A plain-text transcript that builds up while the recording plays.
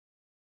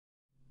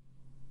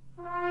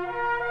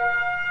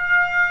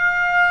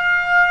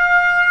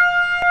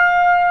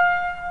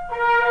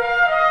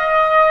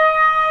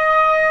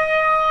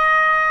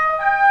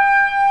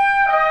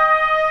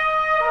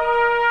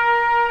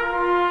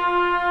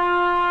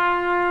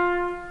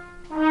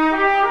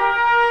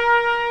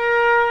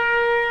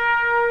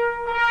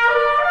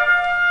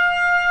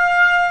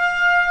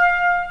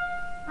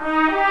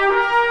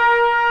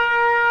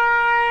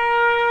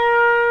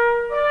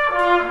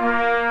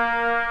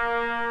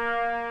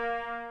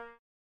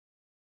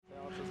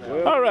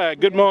All right,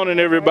 good morning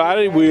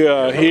everybody. We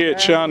are here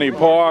at Shawnee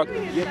Park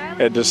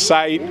at the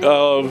site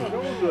of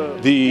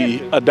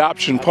the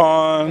adoption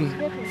pond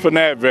for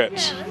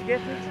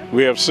NABVETS.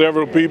 We have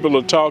several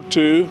people to talk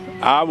to.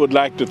 I would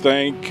like to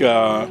thank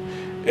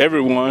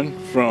everyone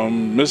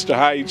from Mr.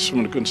 Heights,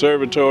 from the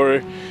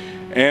conservatory,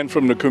 and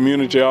from the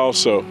community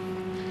also.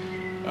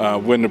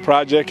 When the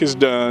project is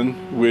done,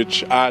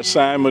 which our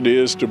assignment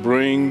is to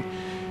bring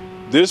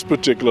this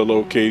particular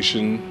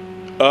location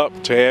up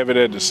to have it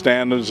at the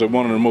standards of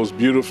one of the most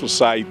beautiful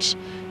sites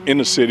in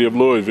the city of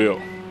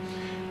Louisville.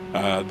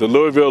 The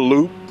Louisville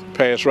Loop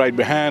passed right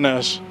behind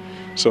us,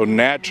 so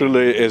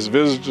naturally as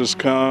visitors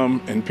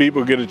come and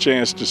people get a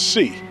chance to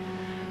see,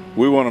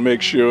 we want to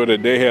make sure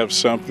that they have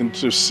something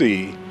to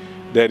see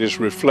that is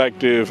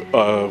reflective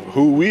of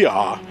who we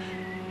are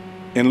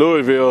in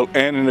Louisville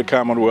and in the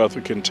Commonwealth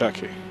of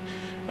Kentucky.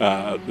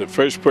 The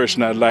first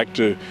person I'd like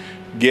to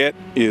get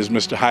is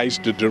Mr. Heights,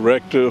 the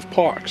Director of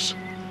Parks.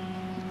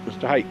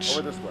 Mr. Heights.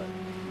 Over this way.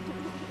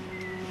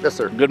 Yes,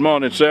 sir. Good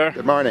morning, sir.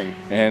 Good morning.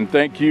 And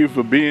thank you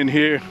for being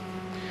here.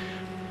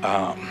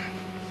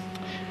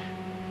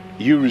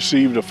 You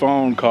received a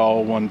phone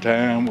call one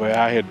time where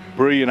I had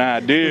brilliant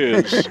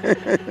ideas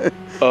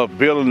of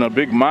building a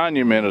big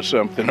monument or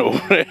something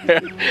over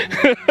there.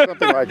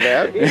 Something like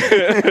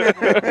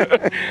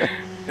that.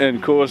 And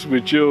of course,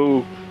 with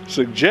your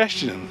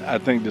suggestion, I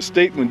think the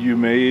statement you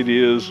made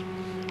is,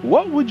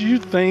 what would you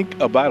think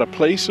about a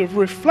place of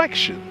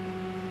reflection?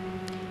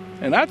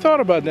 And I thought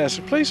about that. It's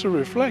a place of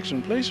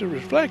reflection, place of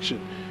reflection.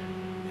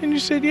 And you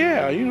said,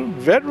 yeah, you know,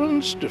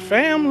 veterans, to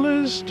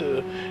families,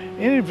 to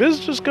any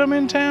visitors come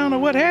in town or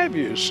what have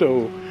you.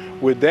 So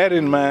with that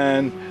in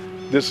mind,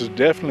 this is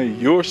definitely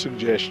your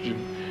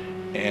suggestion.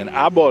 And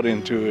I bought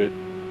into it,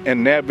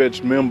 and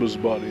NABVETS members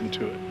bought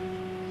into it.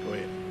 Go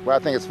ahead. Well, I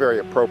think it's very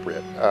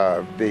appropriate.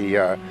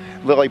 The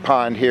Lily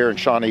Pond here in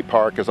Shawnee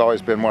Park has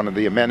always been one of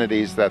the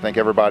amenities that I think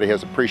everybody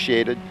has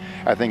appreciated.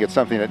 I think it's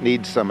something that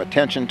needs some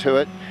attention to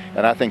it,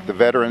 and I think the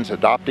veterans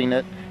adopting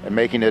it and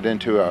making it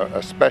into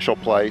a special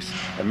place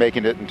and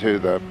making it into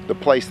the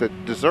place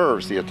that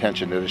deserves the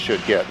attention that it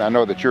should get. And I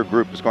know that your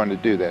group is going to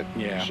do that.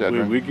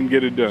 Yeah, we can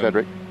get it done.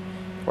 Cedric?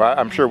 Well,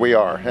 I'm sure we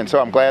are. And so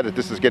I'm glad that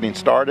this is getting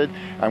started.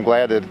 I'm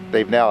glad that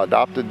they've now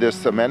adopted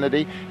this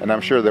amenity, and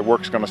I'm sure that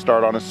work's going to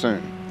start on it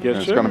soon. Yes, and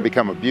it's sir. going to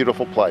become a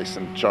beautiful place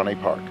in Shawnee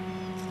Park.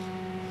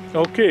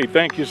 Okay,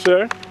 thank you,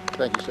 sir.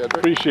 Thank you, Cedric.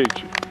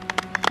 Appreciate you.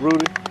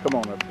 Rudy, come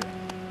on up here.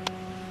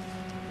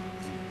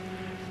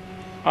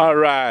 All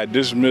right,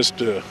 this is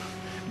Mr.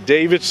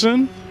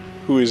 Davidson,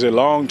 who is a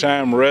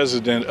longtime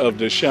resident of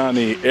the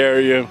Shawnee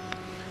area.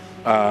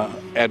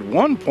 At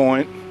one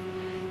point,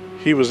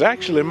 he was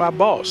actually my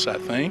boss, I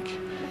think,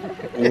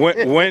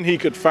 when he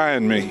could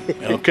find me,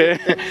 okay?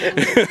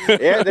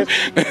 Yeah, that's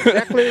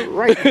exactly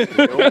right.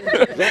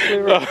 Exactly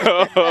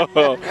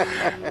right.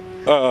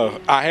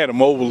 I had a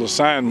mobile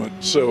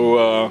assignment,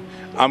 so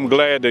I'm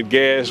glad that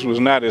gas was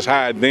not as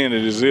high then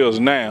as it is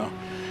now,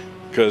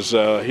 because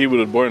he would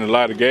have burned a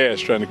lot of gas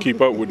trying to keep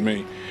up with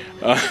me.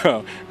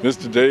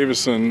 Mr.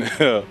 Davidson,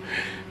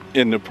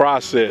 in the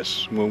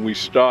process, when we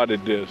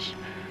started this,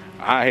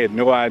 I had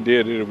no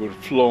idea that it would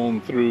have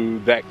flown through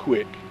that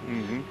quick,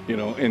 you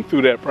know, and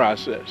through that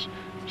process.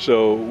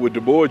 So with the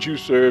board you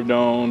served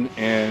on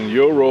and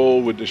your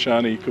role with the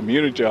Shawnee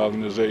Community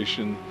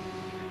Organization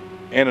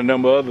and a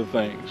number of other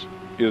things,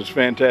 it was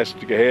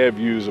fantastic to have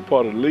you as a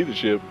part of the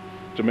leadership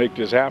to make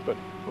this happen.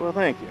 Well,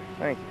 thank you,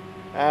 thank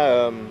you.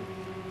 I'm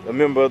a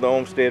member of the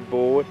Olmsted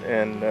Board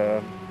and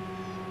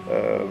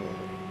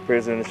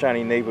president of the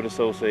Shawnee Neighborhood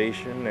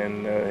Association,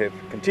 and have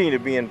continued to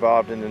be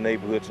involved in the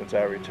neighborhood since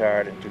I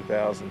retired in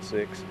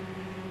 2006.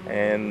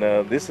 And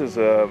this is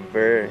a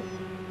very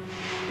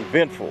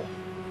eventful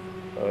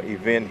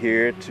event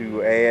here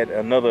to add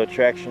another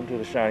attraction to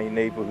the Shawnee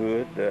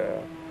neighborhood,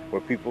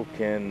 where people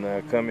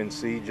can come and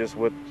see just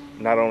what,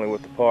 not only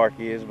what the park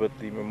is, but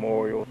the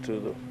memorial to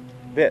the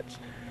vets.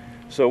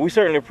 So we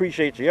certainly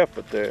appreciate your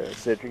effort there,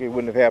 Cedric. It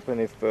wouldn't have happened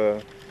if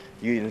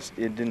you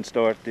didn't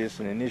start this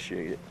and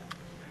initiate it.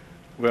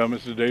 Well,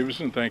 Mr.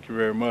 Davidson, thank you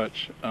very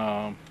much.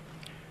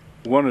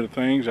 One of the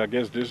things, I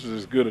guess this is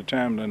as good a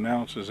time to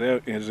announce as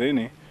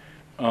any,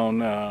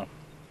 on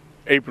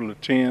April the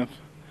 10th,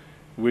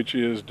 which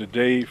is the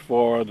day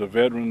for the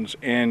Veterans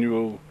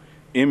Annual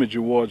Image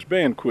Awards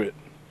Banquet.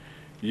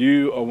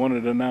 You are one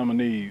of the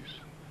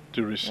nominees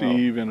to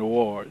receive an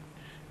award.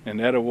 And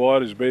that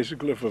award is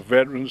basically for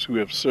veterans who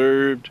have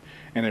served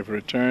and have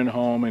returned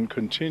home and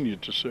continue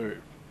to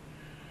serve.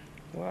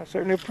 Well, I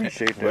certainly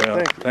appreciate that. Well,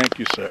 thank you. Thank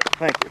you, sir.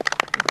 Thank you.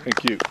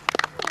 Thank you.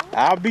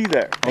 I'll be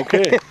there.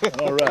 Okay,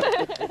 all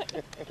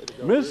right.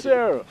 Miss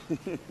Sarah.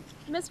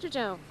 Mr.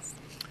 Jones.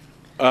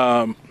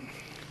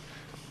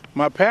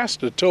 My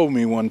pastor told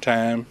me one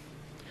time,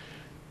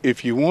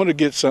 if you want to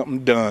get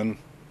something done,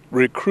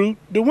 recruit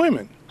the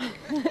women.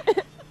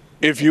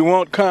 If you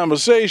want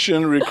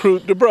conversation,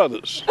 recruit the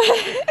brothers.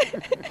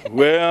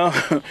 Well,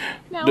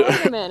 now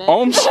wait a minute.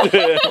 Olmsted.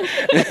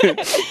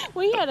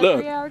 We had a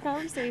 3-hour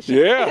conversation.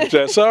 Yeah,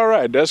 that's all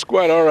right. That's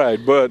quite all right.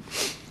 But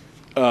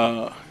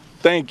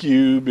thank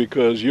you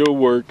because your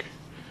work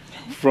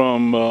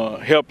from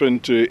helping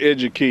to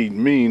educate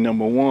me,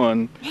 number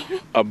one,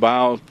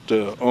 about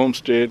the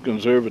Olmsted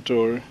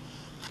Conservatory,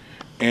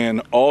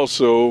 and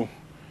also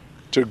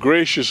to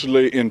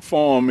graciously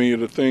inform me of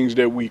the things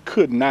that we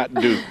could not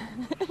do.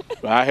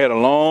 I had a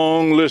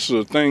long list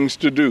of things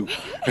to do.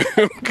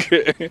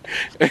 Okay.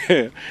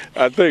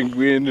 I think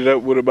we ended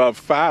up with about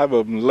 5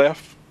 of them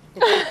left.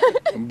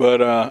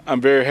 But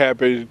I'm very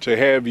happy to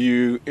have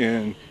you,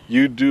 and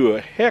you do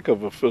a heck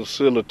of a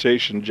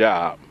facilitation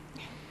job.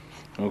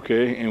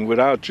 Okay, and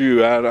without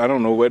you, I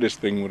don't know where this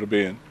thing would have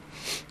been.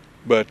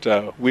 But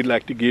we'd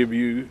like to give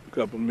you a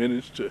couple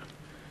minutes to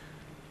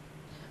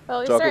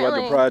talk about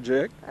the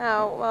project.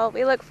 Oh, well,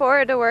 we look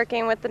forward to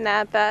working with the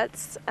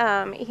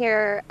NABVETS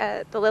here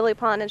at the Lily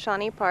Pond in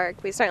Shawnee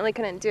Park. We certainly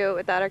couldn't do it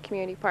without our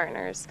community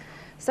partners,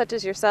 such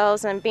as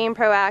yourselves, and being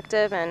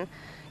proactive and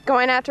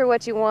going after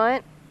what you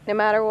want, no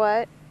matter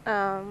what.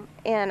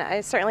 And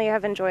I certainly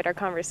have enjoyed our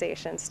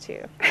conversations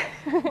too.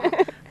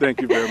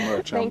 Thank you very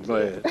much. I'm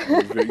glad.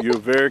 You're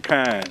very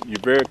kind.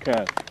 You're very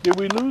kind. Did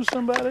we lose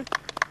somebody?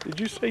 Did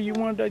you say you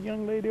wanted that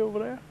young lady over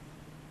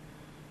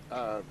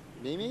there?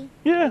 Mimi?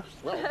 Yeah.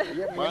 Well,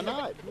 yeah, why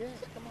not? Yeah,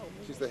 come on.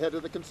 She's the head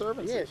of the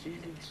Conservancy. Yeah, she's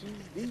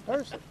the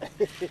person.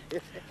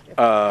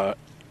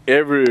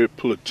 Every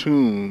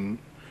platoon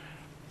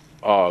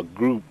or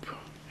group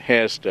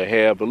has to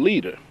have a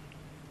leader.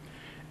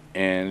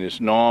 And it's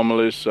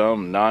normally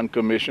some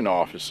non-commissioned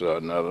officer or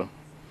another,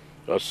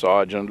 a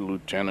sergeant,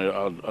 lieutenant,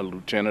 a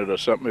lieutenant or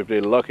something. If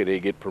they're lucky, they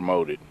get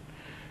promoted.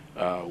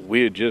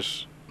 We're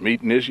just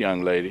meeting this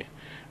young lady,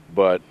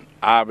 but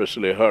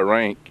obviously her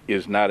rank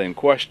is not in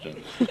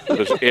question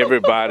because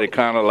everybody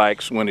kind of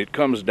likes, when it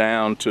comes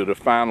down to the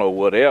final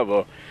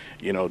whatever,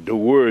 you know, the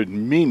word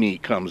Mimi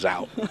comes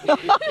out.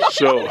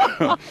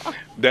 So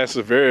that's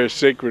a very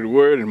sacred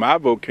word in my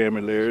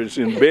vocabulary. It's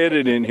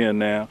embedded in here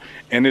now,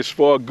 and it's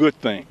for a good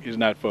thing. It's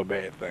not for a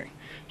bad thing.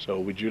 So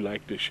would you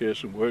like to share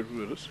some words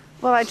with us?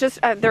 Well, I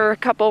just, there are a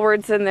couple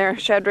words in there,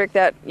 Shedrick,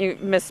 that you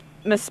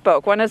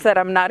misspoke. One is that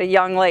I'm not a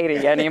young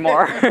lady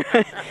anymore.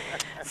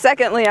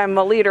 Secondly, I'm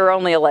a leader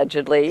only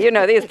allegedly. You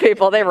know, these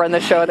people, they run the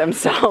show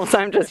themselves.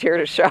 I'm just here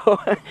to show.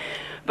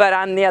 But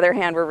on the other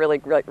hand, we're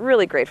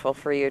really grateful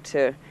for you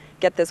to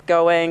get this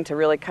going, to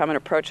really come and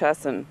approach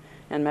us and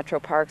Metro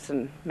Parks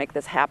and make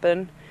this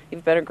happen.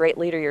 You've been a great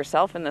leader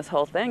yourself in this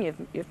whole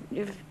thing.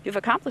 You've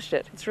accomplished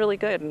it. It's really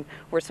good, and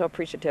we're so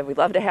appreciative. We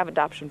love to have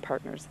adoption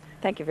partners.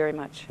 Thank you very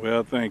mumuch.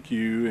 Well, thank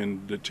you,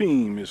 and the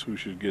team is who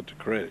should get the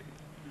credit.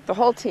 The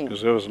whole team.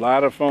 Because there was a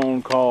lot of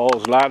phone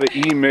calls, a lot of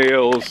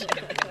emails,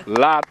 a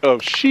lot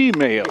of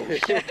she-mails.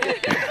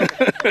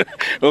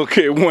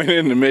 Okay, went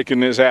into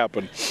making this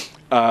happen.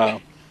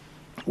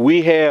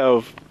 We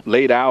have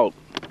laid out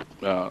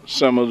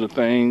some of the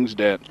things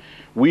that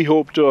we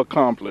hope to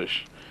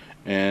accomplish,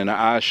 and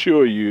I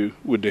assure you,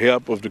 with the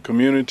help of the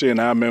community and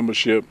our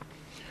membership,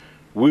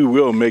 we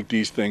will make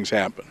these things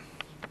happen.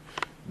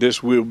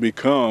 This will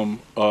become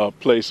a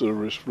place of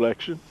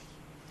reflection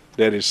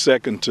that is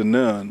second to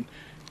none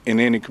in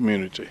any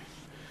community.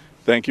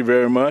 Thank you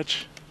very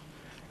much,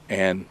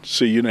 and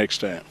see you next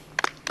time.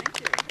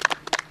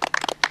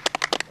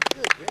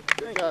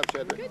 Good job,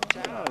 Shedrick. Good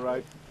job. All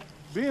right.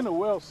 Being a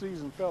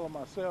well-seasoned fellow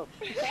myself.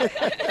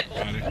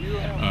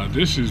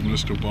 This is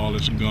Mr.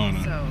 Wallace Garner,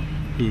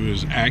 who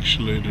is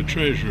actually the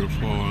treasurer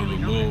for the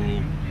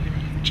Louisville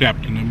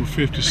chapter number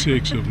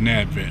 56 of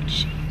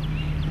NABVETS.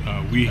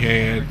 We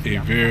had a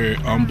very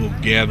humble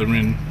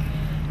gathering,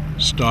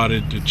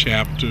 started the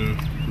chapter,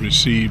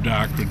 received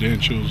our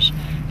credentials,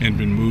 and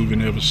been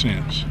moving ever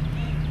since.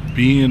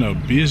 Being a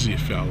busy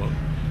fellow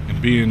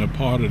and being a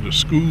part of the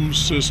school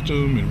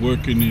system and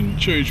working in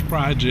church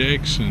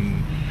projects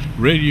and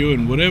radio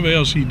and whatever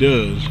else he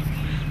does,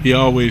 he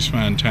always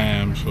finds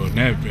time for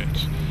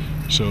NABVETS.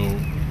 So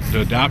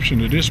the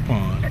adoption of this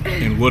pond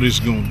and what it's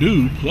going to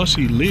do, plus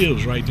he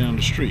lives right down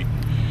the street.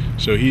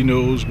 So he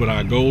knows what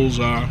our goals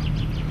are,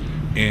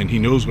 and he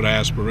knows what our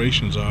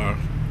aspirations are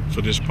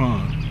for this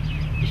pond.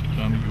 Mr.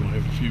 Donnie, you want to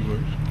have a few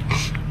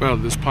words? Well,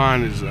 this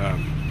pond is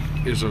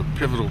a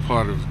pivotal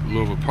part of the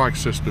Louisville Park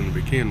system to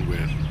begin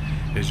with.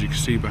 As you can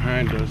see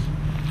behind us,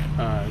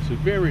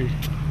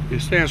 it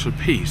stands for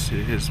peace.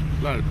 It has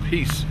a lot of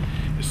peace.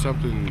 It's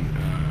something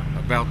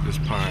about this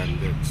pond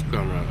that's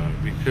going to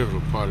be a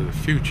pivotal part of the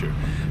future,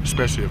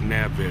 especially of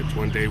NABVETS.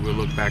 One day we'll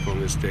look back on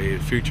this day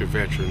and future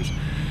veterans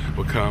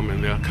will come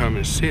and they'll come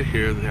and sit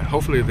here.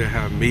 Hopefully they'll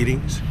have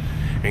meetings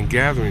and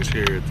gatherings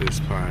here at this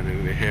pond,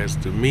 and it has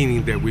the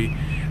meaning that we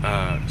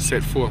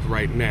set forth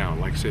right now.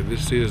 Like I said,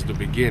 this is the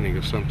beginning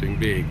of something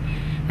big.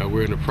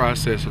 We're in the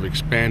process of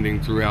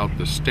expanding throughout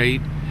the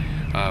state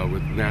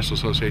with the National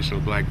Association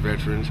of Black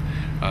Veterans.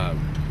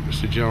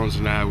 Mr. Jones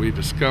and I,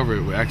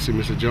 actually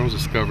Mr. Jones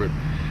discovered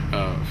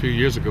a few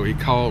years ago, he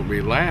called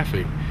me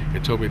laughing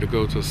and told me to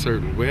go to a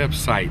certain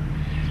website,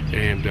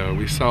 and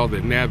we saw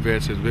that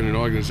NABVETS has been an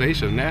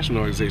organization, a national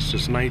organization,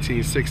 since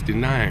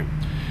 1969,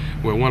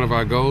 where one of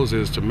our goals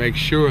is to make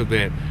sure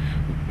that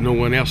no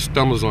one else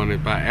stumbles on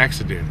it by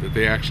accident, that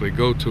they actually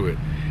go to it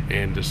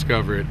and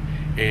discover it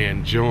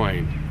and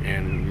join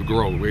and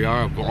grow. We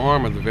are an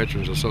arm of the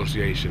Veterans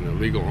Association, a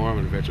legal arm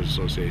of the Veterans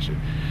Association.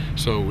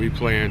 So we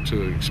plan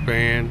to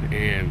expand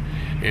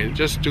and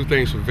just do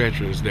things for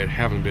veterans that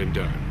haven't been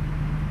done.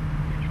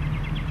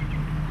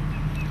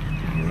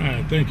 All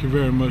right, thank you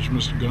very much,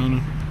 Mr.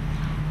 Gunner.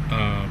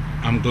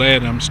 I'm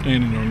glad I'm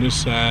standing on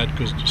this side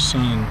because the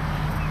sun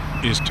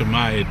is to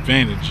my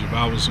advantage. If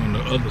I was on the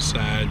other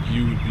side,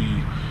 you would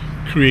be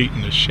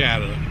creating a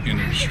shadow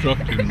and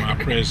obstructing my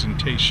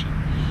presentation.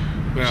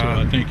 Well, so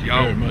I thank you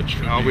very much.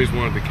 I always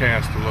wanted to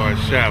cast a large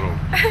shadow.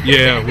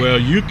 Yeah, well,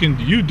 you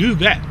do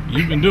that.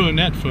 You've been doing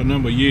that for a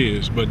number of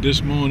years, but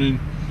this morning,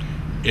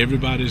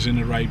 everybody's in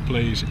the right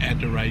place at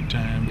the right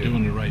time,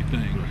 doing the right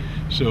thing.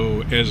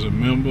 So as a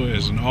member,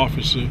 as an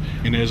officer,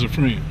 and as a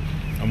friend,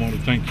 I want to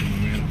thank you,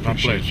 man. I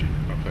appreciate you.